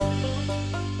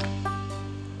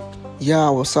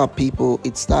Yeah, what's up, people?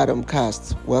 It's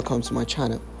StardomCast. Welcome to my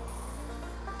channel.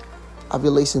 Have you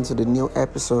listened to the new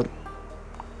episode?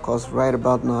 Because right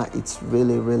about now, it's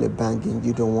really banging.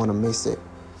 You don't want to miss it.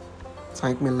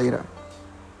 Thank me later.